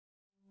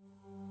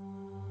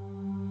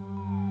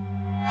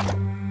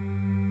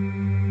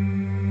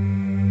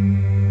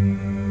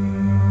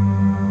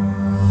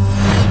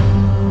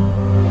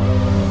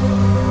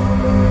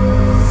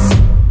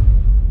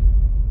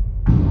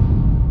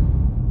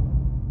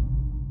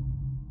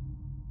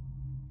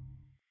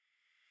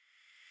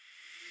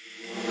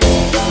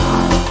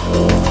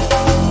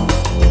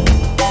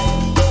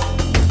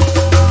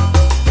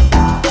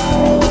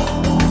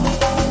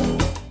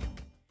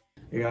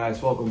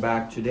guys, welcome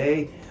back.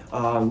 Today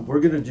we're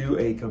gonna do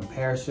a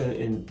comparison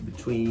in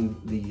between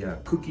the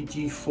Cookie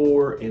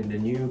G4 and the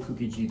new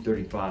Cookie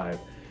G35.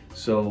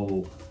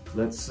 So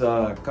let's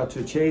cut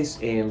to a chase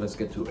and let's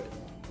get to it.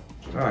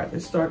 All right,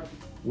 let's start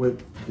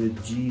with the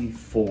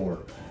G4.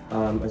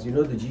 As you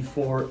know, the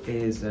G4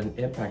 is an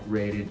impact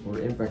rated or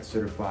impact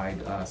certified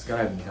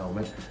skydiving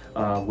helmet,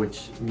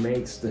 which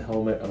makes the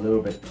helmet a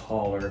little bit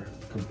taller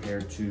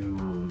compared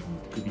to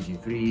Cookie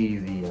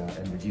G3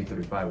 and the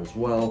G35 as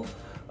well.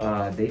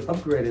 They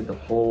upgraded the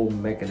whole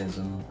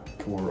mechanism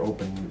for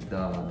opening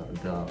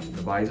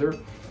the visor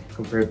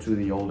compared to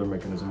the older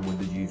mechanism with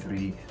the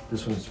G3.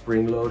 This one's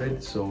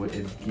spring-loaded, so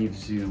it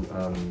gives you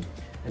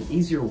an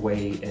easier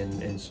way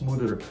and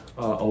smoother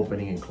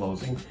opening and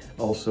closing,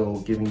 also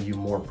giving you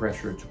more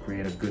pressure to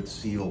create a good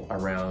seal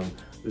around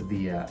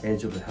the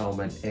edge of the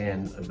helmet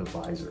and the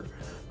visor.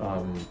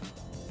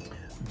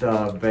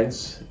 The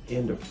vents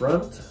in the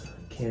front,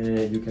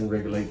 you can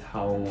regulate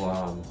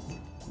how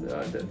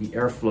the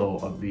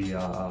airflow of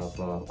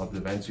the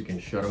vents. You can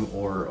shut them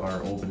or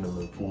open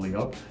them fully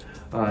up.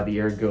 The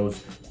air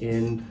goes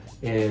in,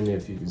 and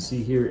if you can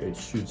see here, it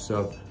shoots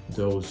up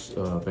those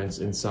vents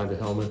inside the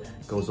helmet,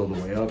 goes all the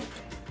way up,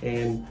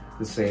 and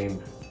the same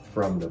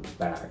from the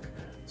back.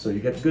 So you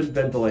get good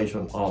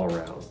ventilation all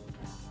around.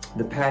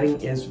 The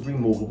padding is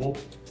removable,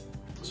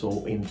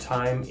 so in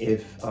time,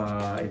 if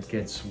it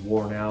gets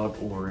worn out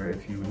or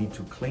if you need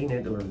to clean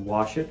it or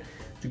wash it,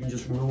 you can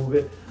just remove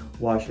it,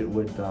 wash it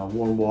with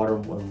warm water,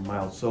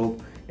 mild soap,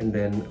 and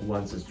then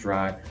once it's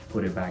dry,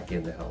 put it back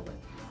in the helmet.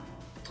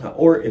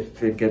 Or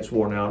if it gets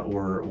worn out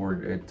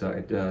or it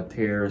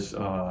tears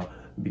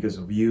because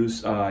of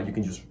use, you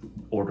can just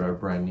order a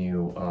brand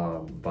new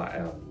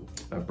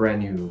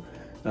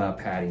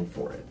padding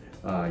for it.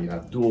 You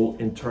have dual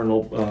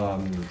internal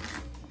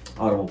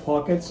audible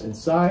pockets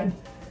inside,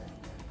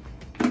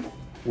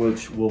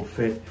 which will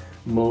fit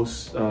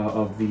most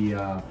of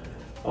the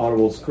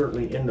audibles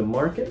currently in the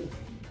market.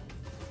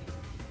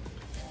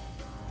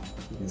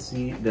 You can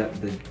see that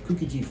the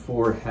Cookie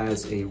G4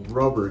 has a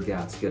rubber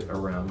gasket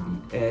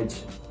around the edge,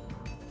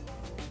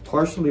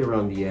 partially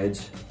around the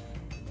edge,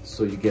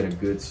 so you get a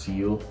good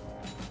seal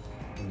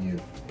when you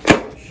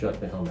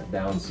shut the helmet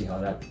down. See how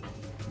that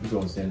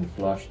goes in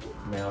flush,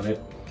 mounted.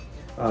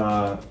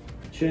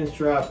 Chin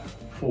strap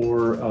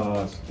for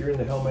securing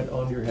the helmet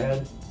on your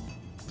head,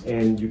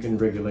 and you can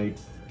regulate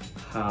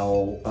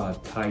how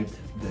tight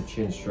the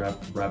chin strap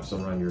wraps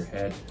around your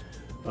head,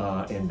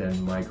 and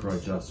then micro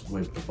adjust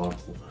with the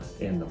buckle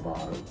in the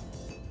bottom.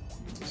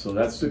 So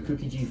that's the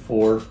Cookie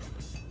G4.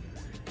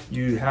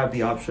 You have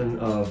the option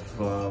of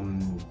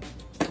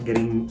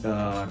getting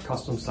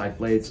custom side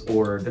plates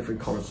or different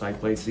color side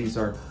plates. These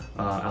are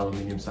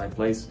aluminum side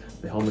plates.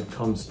 The helmet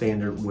comes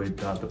standard with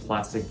the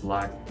plastic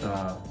black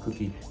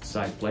Cookie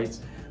side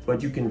plates,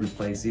 but you can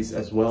replace these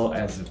as well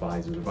as the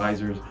visor. The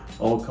visors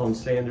all come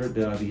standard.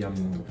 The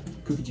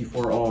Cookie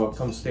G4 all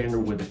comes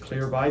standard with a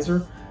clear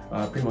visor.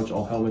 Pretty much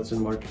all helmets in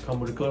the market come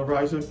with a clear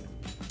visor,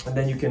 and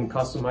then you can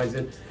customize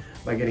it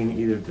by getting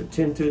either the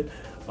tinted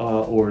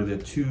or the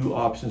two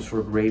options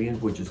for gradient,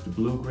 which is the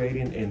blue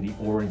gradient and the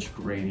orange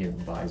gradient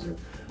visor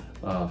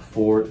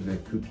for the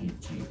Cookie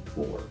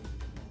G4.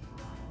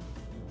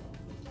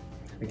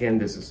 Again,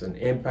 this is an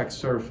impact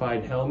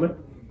certified helmet.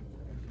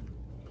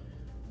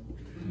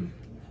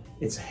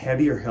 It's a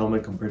heavier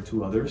helmet compared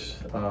to others,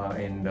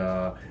 and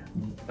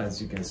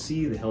as you can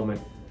see, the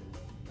helmet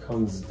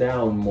comes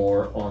down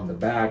more on the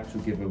back to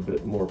give a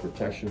bit more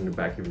protection in the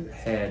back of your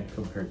head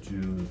compared to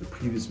the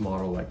previous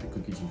model like the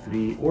Cookie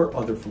G3 or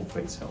other full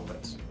face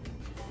helmets.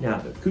 Now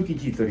the Cookie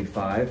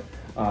G35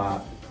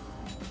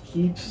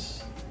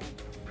 keeps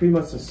pretty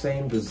much the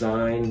same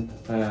design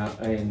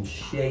and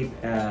shape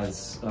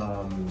as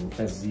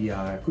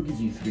the Cookie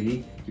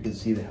G3. You can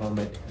see the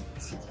helmet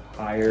sits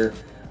higher,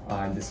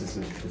 and this is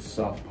the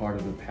soft part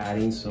of the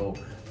padding, so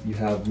you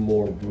have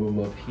more room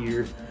up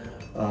here.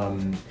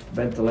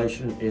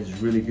 Ventilation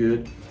is really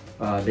good.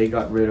 They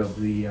got rid of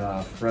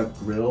the front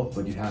grille,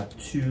 but you have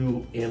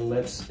two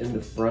inlets in the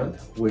front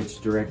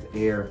which direct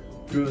air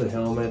through the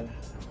helmet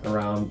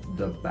around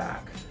the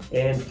back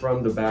and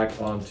from the back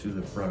onto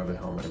the front of the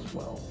helmet as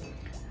well.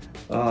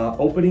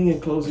 Opening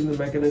and closing the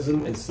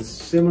mechanism is the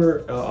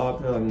similar,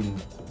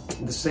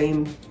 the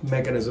same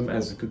mechanism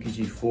as the Cookie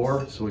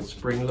G4, so it's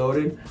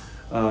spring-loaded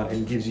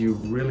and gives you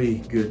really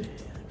good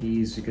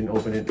ease. You can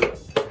open it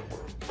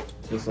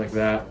just like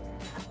that.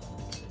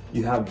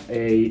 You have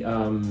a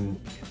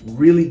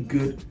really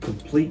good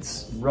complete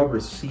rubber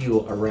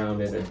seal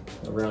around it,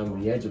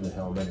 around the edge of the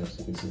helmet, as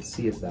you can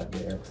see it that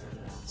there.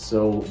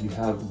 So you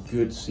have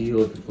good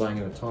seal if you're flying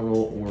in a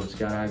tunnel or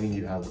skydiving.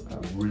 You have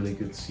a really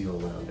good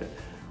seal around it,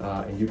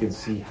 and you can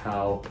see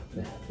how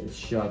it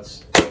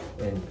shuts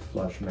and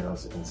flush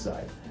mounts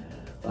inside.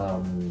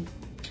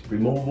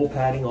 Removable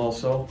padding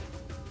also.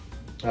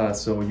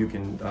 So you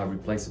can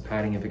replace the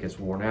padding if it gets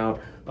worn out.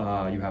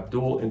 You have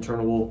dual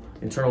internal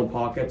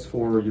pockets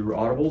for your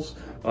audibles.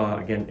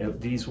 Again,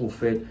 these will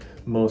fit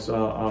most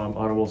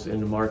audibles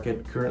in the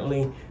market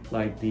currently,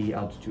 like the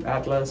Altitude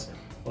Atlas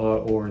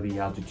or the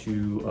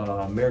altitude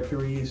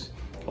mercuries,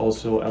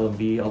 also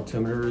LMB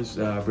altimeters,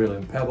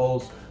 brilliant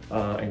pebbles,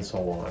 and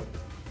so on.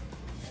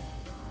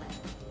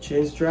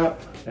 Chin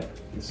strap,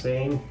 the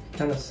same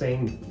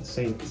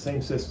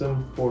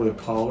system for the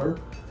collar,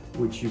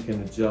 which you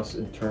can adjust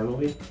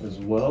internally as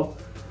well.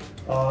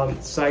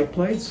 Side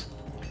plates,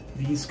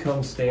 these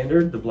come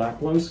standard. The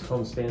black ones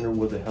come standard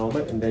with the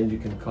helmet, and then you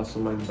can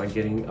customize by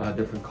getting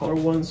different color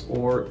ones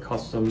or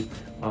custom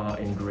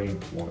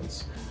engraved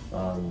ones.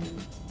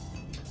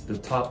 The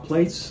top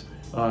plates,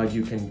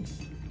 you can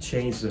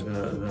change it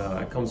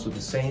comes with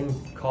the same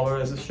color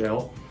as the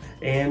shell,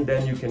 and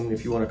then you can,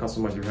 if you want to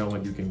customize your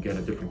helmet, you can get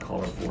a different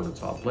color for the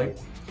top plate.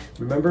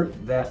 Remember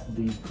that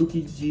the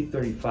Kooky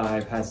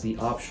G35 has the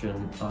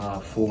option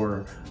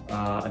for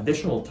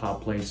additional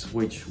top plates,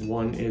 which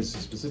one is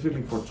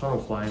specifically for tunnel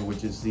flying,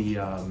 which is the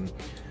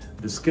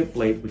skid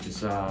plate, which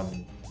is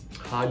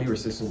highly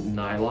resistant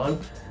nylon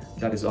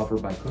that is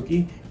offered by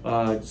Kooky,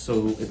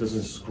 so it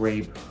doesn't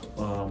scrape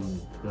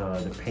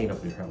the paint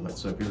of your helmet.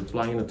 So if you're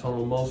flying in a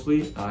tunnel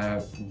mostly, I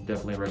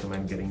definitely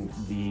recommend getting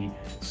the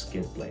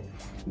skid plate.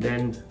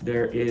 Then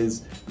there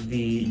is the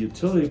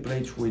utility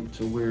plates, which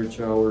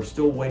we're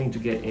still waiting to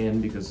get in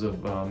because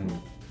of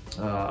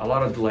a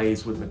lot of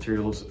delays with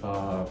materials,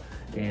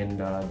 and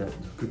that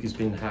Kooky's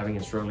been having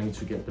and struggling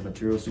to get the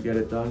materials to get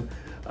it done.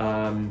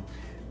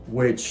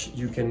 Which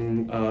you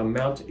can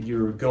mount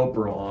your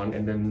GoPro on,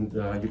 and then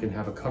you can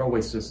have a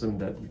cutaway system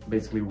that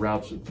basically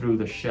routes through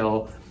the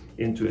shell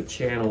into a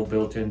channel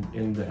built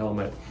in the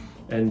helmet,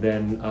 and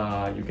then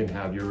you can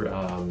have your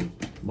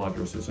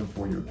modular system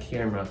for your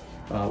camera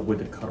with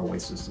the cutaway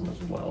system as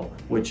well,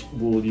 which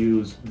will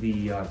use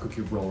the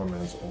Kooky roller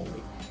mounts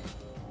only.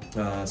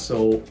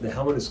 So the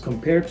helmet is,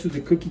 compared to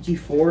the Kooky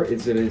G4,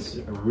 it is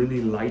a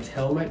really light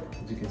helmet.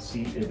 As you can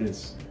see,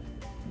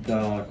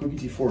 the Kooky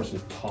G4 is a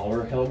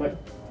taller helmet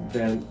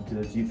than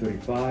the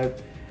G35.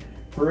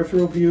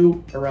 Peripheral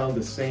view around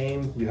the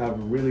same. You have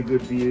a really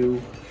good view,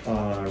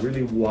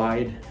 really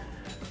wide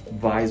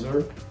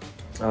visor.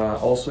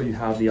 Also, you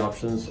have the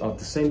options of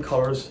the same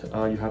colors.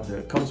 You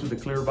have comes with the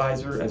clear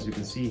visor, as you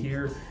can see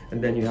here,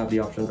 and then you have the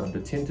option of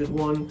the tinted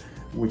one,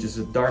 which is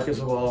the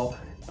darkest of all.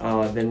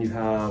 Then you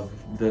have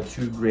the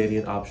two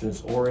gradient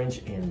options,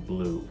 orange and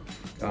blue.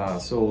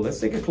 So let's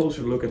take a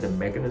closer look at the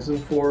mechanism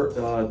for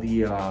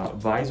the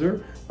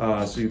visor,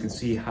 so you can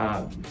see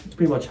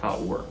pretty much how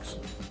it works.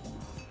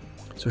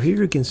 So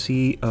here you can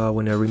see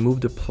when I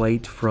remove the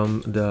plate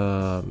from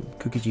the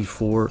Kooky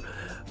G4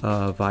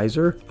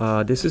 visor,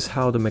 this is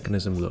how the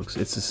mechanism looks.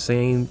 It's the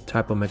same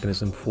type of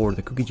mechanism for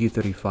the Kooky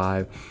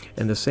G35,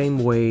 and the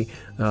same way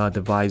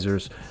the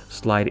visors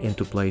slide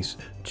into place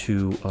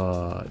to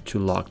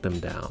lock them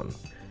down.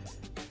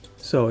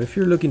 So if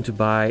you're looking to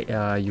buy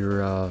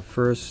your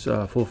first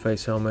full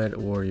face helmet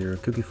or your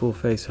Kooky full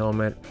face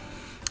helmet,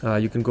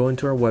 you can go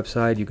into our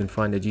website. You can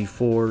find the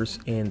G4s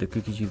and the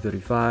Kooky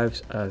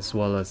G35s, as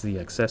well as the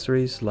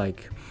accessories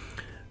like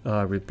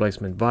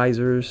replacement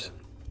visors,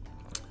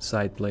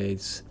 side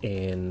plates,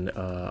 and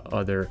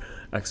other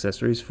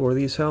accessories for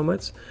these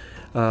helmets.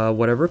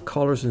 Whatever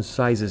colors and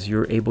sizes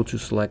you're able to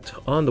select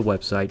on the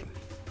website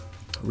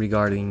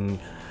regarding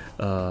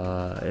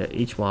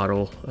each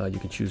model, you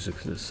can choose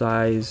the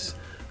size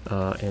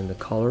and the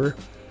color.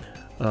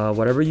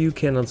 Whatever you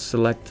can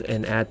select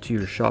and add to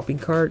your shopping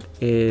cart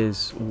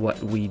is what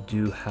we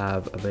do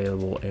have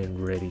available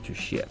and ready to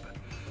ship.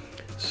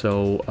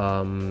 So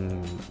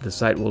the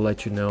site will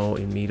let you know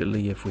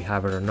immediately if we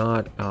have it or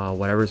not.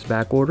 Whatever is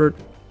back ordered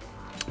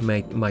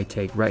might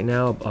take right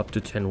now up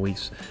to 10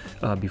 weeks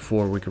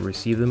before we can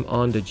receive them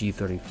on the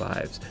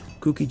G35s.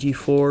 Kooky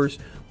G4s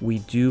we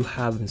do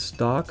have in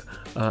stock,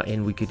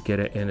 and we could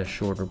get it in a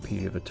shorter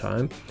period of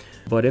time.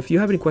 But if you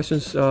have any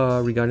questions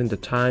regarding the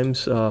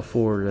times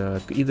for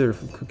either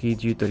Kooky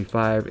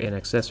G35 and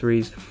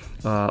accessories,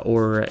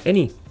 or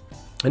any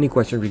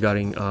question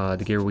regarding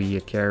the gear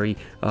we carry,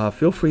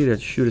 feel free to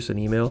shoot us an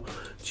email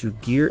to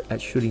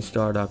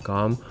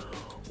gear@ChutingStar.com,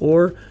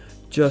 or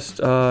just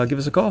give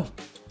us a call.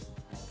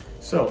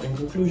 So in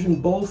conclusion,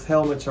 both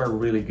helmets are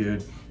really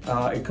good.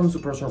 It comes to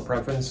personal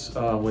preference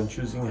when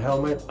choosing a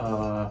helmet.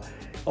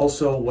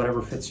 Also,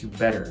 whatever fits you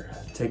better.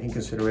 Take in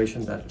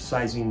consideration that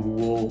sizing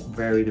will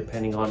vary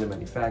depending on the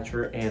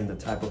manufacturer and the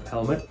type of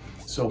helmet.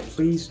 So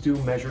please do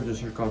measure the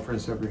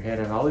circumference of your head,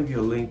 and I'll leave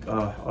you a link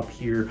up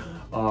here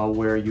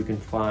where you can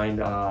find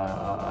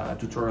a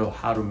tutorial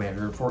how to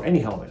measure for any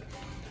helmet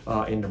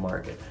in the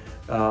market.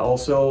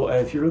 Also,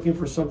 if you're looking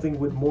for something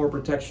with more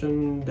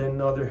protection than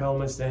other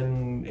helmets,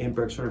 then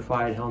impact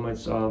certified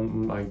helmets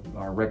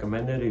are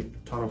recommended if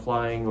tunnel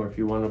flying, or if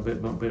you want a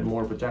bit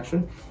more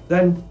protection,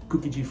 then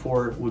Kooky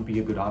G4 would be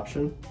a good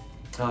option.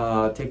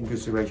 Taking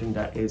consideration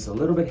that is a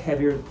little bit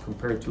heavier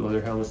compared to other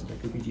helmets like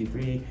Kooky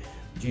G3,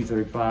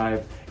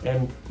 G35,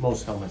 and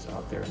most helmets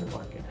out there in the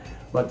market.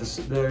 But the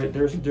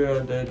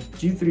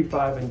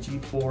G35 and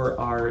G4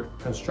 are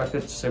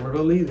constructed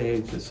similarly.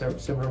 They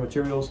have similar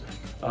materials.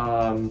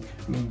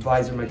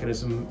 Visor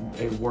mechanism,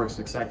 it works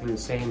exactly the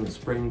same. The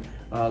spring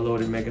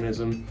loaded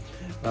mechanism.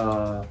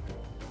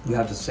 You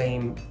have the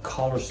same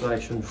color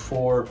selection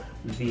for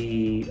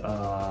the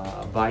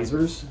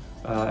visors.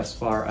 As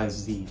far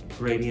as the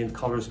gradient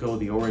colors go,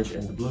 the orange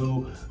and the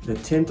blue. The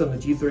tint on the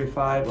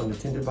G35 on the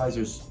tinted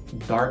visor is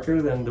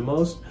darker than the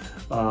most,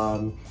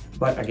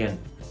 but again,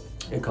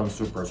 it comes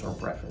to personal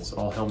preference.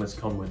 All helmets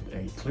come with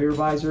a clear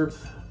visor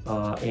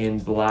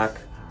and black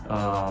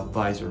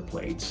visor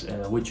plates,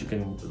 which you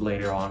can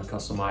later on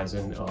customize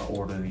and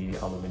order the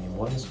aluminum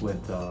ones with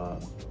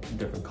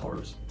different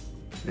colors.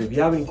 If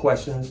you have any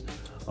questions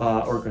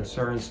or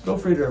concerns, feel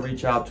free to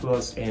reach out to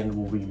us and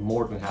we'll be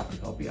more than happy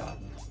to help you out.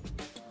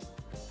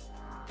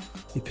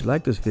 If you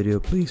like this video,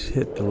 please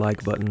hit the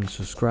like button,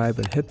 subscribe,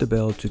 and hit the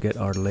bell to get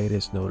our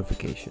latest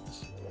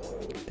notifications.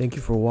 Thank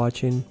you for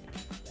watching,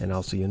 and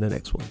I'll see you in the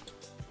next one.